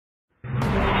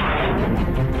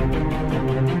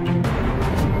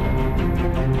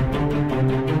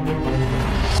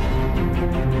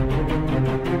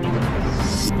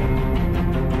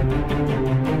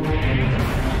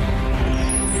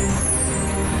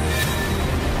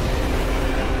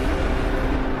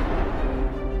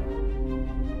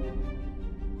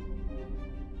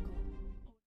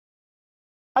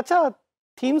अच्छा,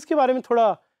 थीम्स के बारे में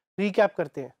थोड़ा रिकैप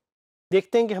करते हैं,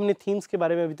 देखते हैं कि हमने थीम्स के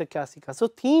बारे में अभी तक क्या सीखा. सो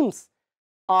themes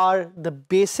are the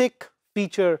basic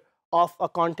feature of a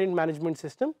content management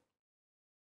system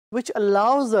which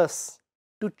allows us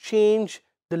to change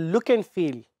the look and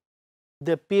feel,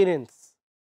 the appearance,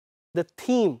 the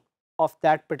theme of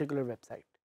that particular website.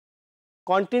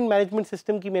 Content management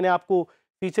system की मैंने आपको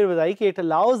फीचर बताई कि it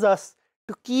allows us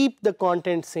to keep the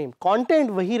content same.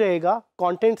 Content वही रहेगा,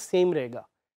 content same रहेगा,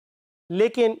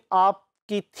 लेकिन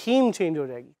आपकी थीम चेंज हो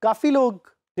जाएगी. काफ़ी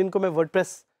लोग जिनको मैं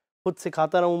वर्डप्रेस खुद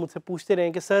सिखाता रहा हूँ मुझसे पूछते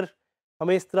रहे कि सर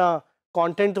हमें इस तरह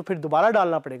कंटेंट तो फिर दोबारा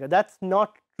डालना पड़ेगा. That's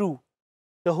not true.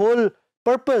 The whole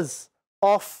purpose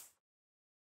of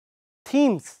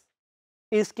themes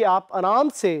is कि आप आराम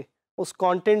से उस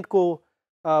कंटेंट को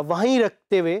वहीं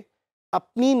रखते हुए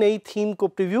अपनी नई थीम को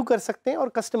प्रीव्यू कर सकते हैं और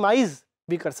कस्टमाइज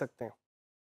भी कर सकते हैं.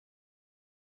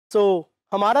 सो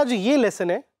हमारा जो ये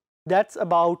लेसन है that's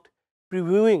about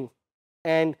previewing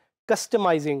and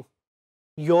customising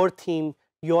your theme,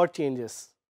 your changes.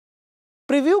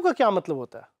 Preview का क्या मतलब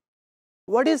होता है?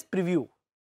 What is preview?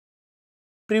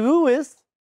 Preview is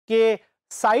कि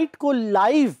साइट को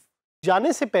लाइव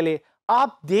जाने से पहले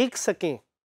आप देख सकें,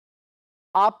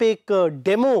 आप एक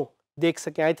डेमो देख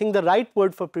सकें. I think the right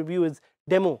word for preview is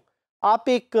demo. आप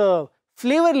एक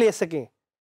फ्लेवर ले सकें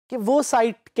कि वो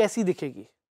साइट कैसी दिखेगी.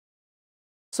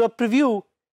 सो preview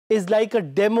is like a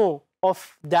demo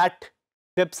of that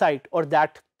website और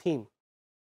that theme.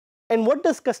 And what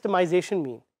does customization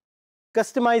mean?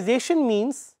 Customization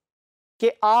means कि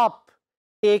आप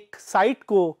एक साइट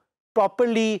को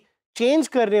प्रॉपरली चेंज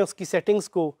कर रहे हैं उसकी सेटिंग्स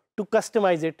को to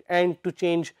customise it and to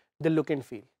change the look and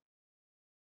feel.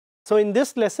 So in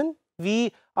this lesson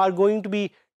we are going to be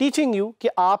teaching you कि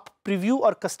आप प्रीव्यू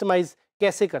और कस्टमाइज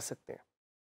कैसे कर सकते हैं.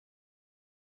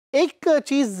 एक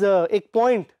चीज़, एक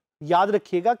पॉइंट याद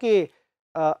रखिएगा कि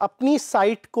अपनी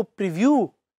साइट को प्रीव्यू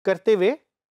करते हुए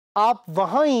आप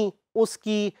वहाँ ही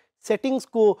उसकी सेटिंग्स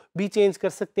को भी चेंज कर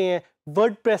सकते हैं.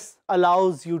 WordPress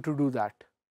allows you to do that.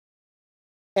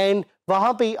 And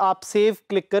वहाँ पे आप save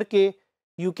click करके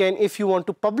you can, if you want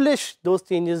to publish those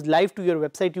changes live to your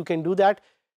website, you can do that.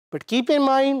 But keep in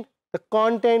mind the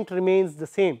content remains the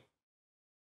same.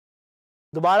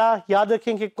 दोबारा याद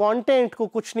रखें कि content को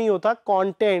कुछ नहीं होता,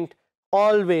 content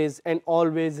always and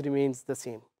always remains the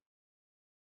same.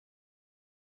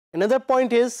 Another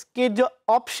point is कि जो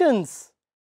options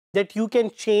that you can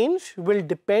change will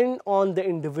depend on the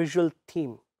individual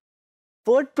theme.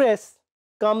 WordPress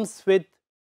comes with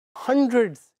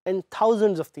hundreds and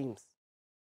thousands of themes.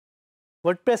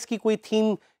 WordPress की कोई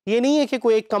theme ये नहीं है कि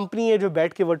कोई एक कंपनी है जो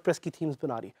बैठ के WordPress की themes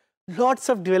बना रही है.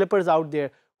 Lots of developers out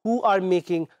there who are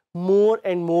making more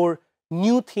and more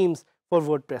new themes for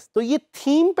WordPress. तो ये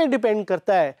theme पे depend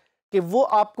करता है कि वो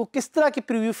आपको किस तरह की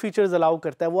preview features allow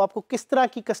करता है, वो आपको किस तरह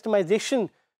की customization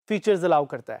features allow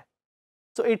करता है.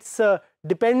 So it's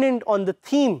dependent on the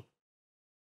theme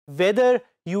whether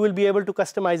you will be able to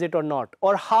customize it or not,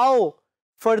 or how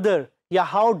further या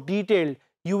how detailed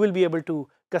you will be able to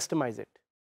customize it.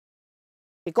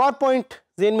 एक और point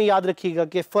ज़हन में याद रखिएगा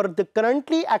कि for the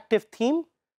currently active theme,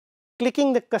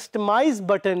 clicking the customize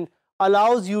button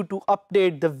allows you to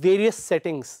update the various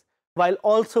settings while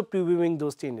also previewing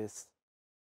those changes.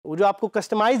 वो जो आपको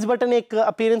customize button एक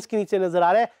appearance के नीचे नजर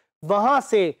आ रहा है, वहाँ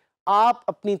से आप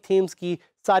अपनी थीम्स की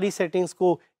सारी सेटिंग्स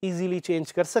को इजीली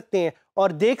चेंज कर सकते हैं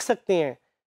और देख सकते हैं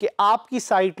कि आपकी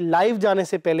साइट लाइव जाने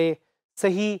से पहले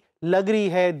सही लग रही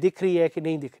है, दिख रही है कि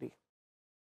नहीं दिख रही.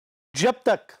 जब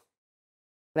तक,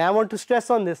 I want to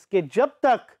stress on this, कि जब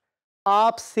तक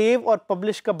आप सेव और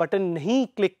पब्लिश का बटन नहीं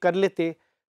क्लिक कर लेते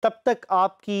तब तक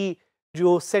आपकी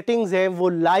जो सेटिंग्स हैं वो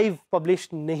लाइव पब्लिश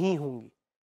नहीं होंगी.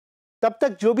 तब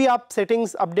तक जो भी आप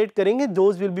सेटिंग्स अपडेट करेंगे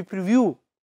those will be preview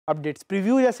updates.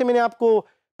 Preview जैसे मैंने आपको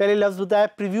पहले लफ्ज बताया,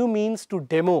 preview means to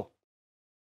demo,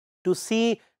 to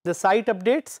see the site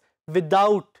updates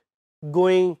without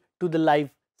going to the live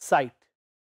site.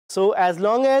 So as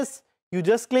long as you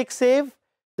just click save,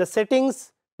 the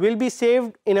settings will be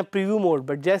saved in a preview mode.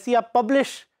 But जैसे ही आप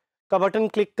publish का button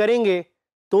click करेंगे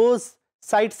those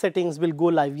site settings will go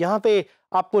live. यहाँ पे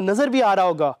आपको नजर भी आ रहा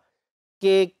होगा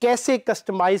कि कैसे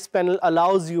customise panel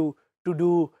allows you to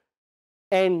do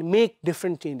and make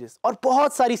different changes. और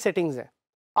बहुत सारी सेटिंग्स हैं.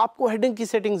 आपको हेडिंग की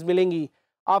सेटिंग्स मिलेंगी,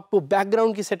 आपको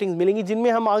बैकग्राउंड की सेटिंग्स मिलेंगी जिनमें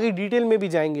हम आगे डिटेल में भी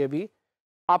जाएंगे. अभी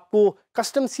आपको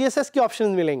कस्टम CSS के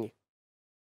ऑप्शंस मिलेंगे.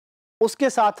 उसके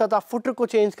साथ साथ आप फुटर को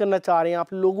चेंज करना चाह रहे हैं,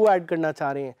 आप लोगो ऐड करना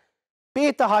चाह रहे हैं,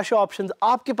 बेतहाशा ऑप्शंस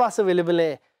आपके पास अवेलेबल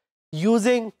है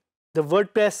using the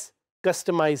WordPress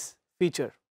customise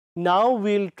feature. Now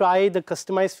we'll try the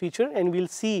customise feature and we'll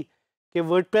सी कि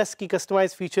वर्डप्रेस की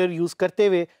कस्टमाइज फीचर यूज करते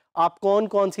हुए आप कौन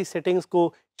कौन सी सेटिंग्स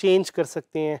को चेंज कर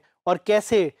सकते हैं और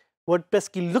कैसे वर्डप्रेस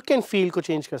की लुक एंड फील को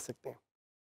चेंज कर सकते हैं।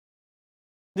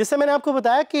 जैसे मैंने आपको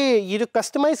बताया कि ये जो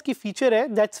कस्टमाइज की फीचर है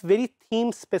दैट्स वेरी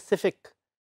थीम स्पेसिफिक,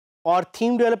 और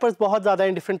थीम डेवलपर्स बहुत ज़्यादा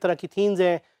हैं, डिफरेंट तरह की थीम्स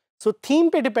हैं। सो थीम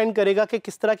पे डिपेंड करेगा कि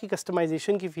किस तरह की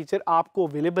कस्टमाइजेशन की फीचर आपको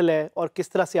अवेलेबल है और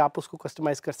किस तरह से आप उसको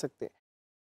कस्टमाइज कर सकते हैं।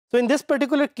 सो in this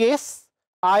particular case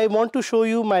I want to show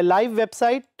you my live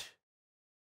website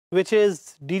which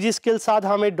is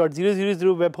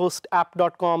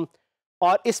DigiSkillsSadhamid.000webhostapp.com,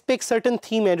 और इस पे एक सर्टन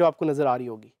थीम है जो आपको नजर आ रही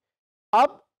होगी।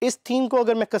 अब इस थीम को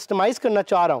अगर मैं कस्टमाइज करना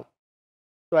चाह रहा हूं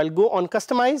तो I will go on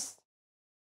customise,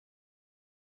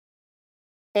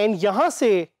 and यहां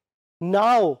से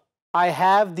now I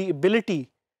have the ability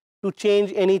to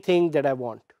change anything that I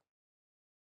want.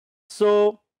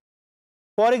 So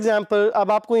for example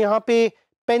अब आपको यहां पे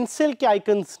पेंसिल के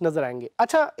आइकन्स नजर आएंगे।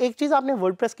 अच्छा, एक चीज आपने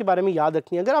वर्डप्रेस के बारे में याद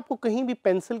रखनी है, अगर आपको कहीं भी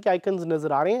पेंसिल के आइकन्स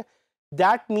नजर आ रहे हैं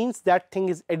that means that thing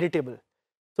is editable.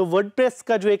 तो वर्डप्रेस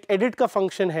का जो एक एडिट का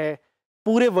फंक्शन है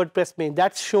पूरे वर्डप्रेस में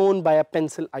that's shown by a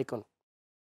pencil icon.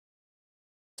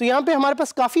 तो यहाँ पे हमारे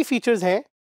पास काफ़ी फीचर्स हैं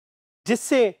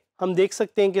जिससे हम देख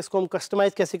सकते हैं कि इसको हम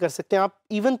कस्टमाइज कैसे कर सकते हैं। आप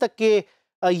इवन तक के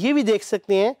ये भी देख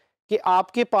सकते हैं कि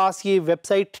आपके पास ये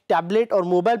वेबसाइट टैबलेट और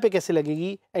मोबाइल पे कैसे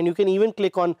लगेगी, and you can even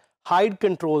click on hide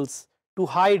controls to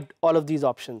hide all of these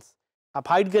options. आप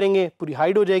हाइड करेंगे पूरी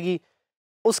हाइड हो जाएगी।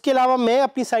 उसके अलावा मैं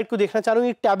अपनी साइट को देखना चाह रहा हूँ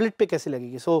ये टैबलेट पे कैसे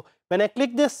लगेगी। So when I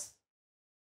click this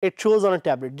it shows on a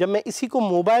tablet. जब मैं इसी को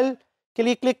मोबाइल के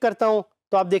लिए क्लिक करता हूँ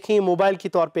तो आप देखेंगे मोबाइल के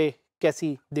तौर पे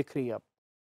कैसी दिख रही है। अब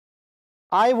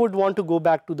I would want to go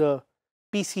back to the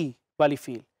PC वाली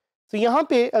फील। तो यहाँ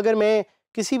पे अगर मैं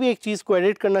किसी भी एक चीज़ को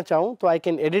एडिट करना चाहूँ तो I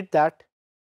can edit that.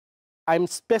 I am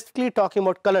specifically talking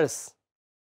about colours.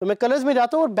 तो मैं कलर्स में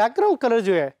जाता हूँ और बैकग्राउंड कलर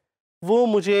जो है वो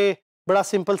मुझे बड़ा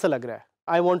सिंपल सा लग रहा है।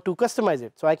 I want to customise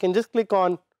it, so I can just click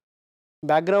on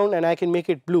background and I can make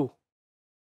it blew,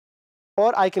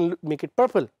 और I can make it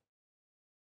purple,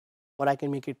 और I can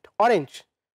make it orange,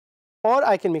 और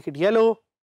I can make it yellow,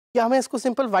 या मैं इसको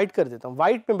simple white कर देता हूँ।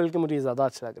 White में बल्कि मुझे ज़्यादा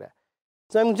अच्छा लग रहा है।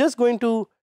 सो I am just going to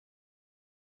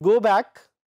go back.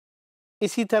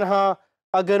 इसी तरह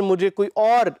अगर मुझे कोई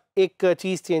और एक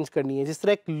चीज़ चेंज करनी है, जिस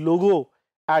तरह एक लोगो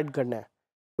ऐड करना है,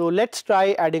 तो लेट्स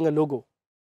ट्राई एडिंग अ लोगो।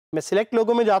 मैं सिलेक्ट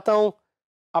लोगो में जाता हूँ,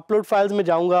 अपलोड फाइल्स में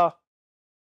जाऊँगा।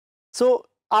 सो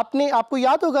आपको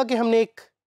याद होगा कि हमने एक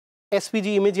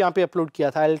SVG इमेज यहाँ पे अपलोड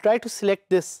किया था। I will try to select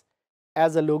this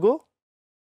as a logo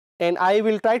and I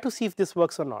will try to see if this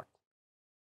works or not.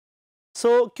 So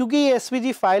क्योंकि ये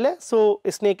SVG फाइल है, so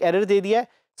इसने एक एरर दे दिया है।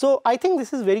 So I think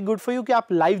this is very good for you कि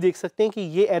आप live देख सकते हैं कि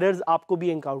ये एरर्स आपको भी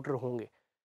एनकाउंटर होंगे।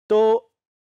 तो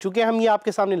चूंकि हम ये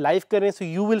आपके सामने लाइव कर रहे हैं, so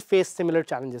you will face similar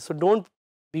challenges, so don't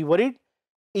be worried।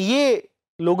 ये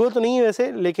लोगो तो नहीं है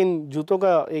वैसे, लेकिन जूतों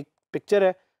का एक पिक्चर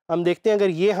है। हम देखते हैं अगर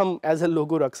ये हम एज अ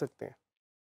लोगो रख सकते हैं।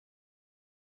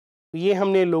 ये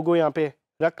हमने लोगो यहाँ पे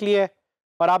रख लिया है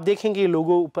और आप देखेंगे ये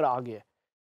लोगो ऊपर आ गया है।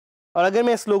 और अगर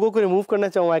मैं इस लोगो को रिमूव करना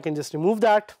चाहूँ, I can just remove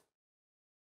that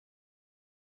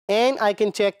and I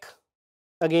can check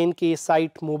again कि ये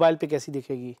साइट मोबाइल पे कैसी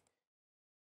दिखेगी।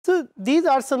 So these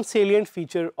are some salient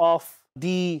feature of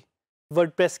the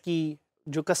WordPress की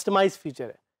जो कस्टमाइज फीचर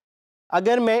है।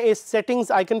 अगर मैं इस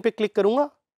सेटिंग्स आइकन पे क्लिक करूँगा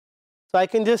तो I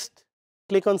can just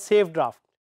click on save draft,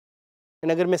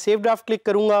 and अगर मैं सेव ड्राफ्ट क्लिक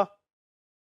करूँगा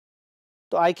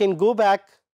तो I can go back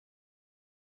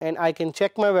and I can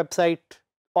check my website,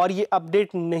 और ये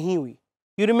अपडेट नहीं हुई।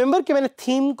 यू रिमेंबर कि मैंने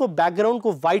थीम को बैकग्राउंड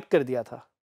को वाइट कर दिया था,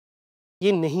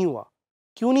 ये नहीं हुआ।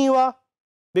 क्यों नहीं हुआ?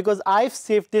 Because I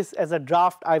save this as a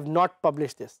draft, I have not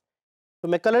publish this. तो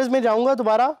मैं कलर्स में जाऊंगा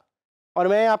दोबारा और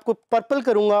मैं आपको पर्पल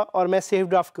करूंगा और मैं सेव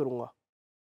ड्राफ्ट करूंगा।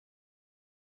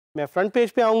 मैं फ्रंट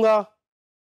पेज पे आऊंगा,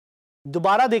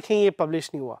 दोबारा देखें ये पब्लिश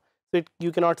नहीं हुआ, so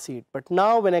you cannot see it. But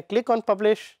now when I click on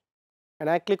publish and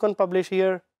I click on publish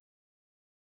here,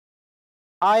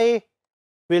 I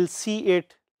will see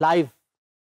it live.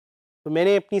 तो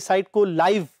मैंने अपनी साइट को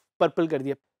लाइव पर्पल कर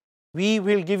दिया। We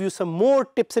will give you some more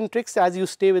tips and tricks as you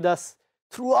stay with us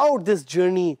throughout this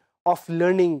journey of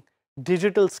learning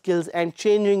digital skills and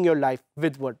changing your life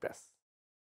with WordPress.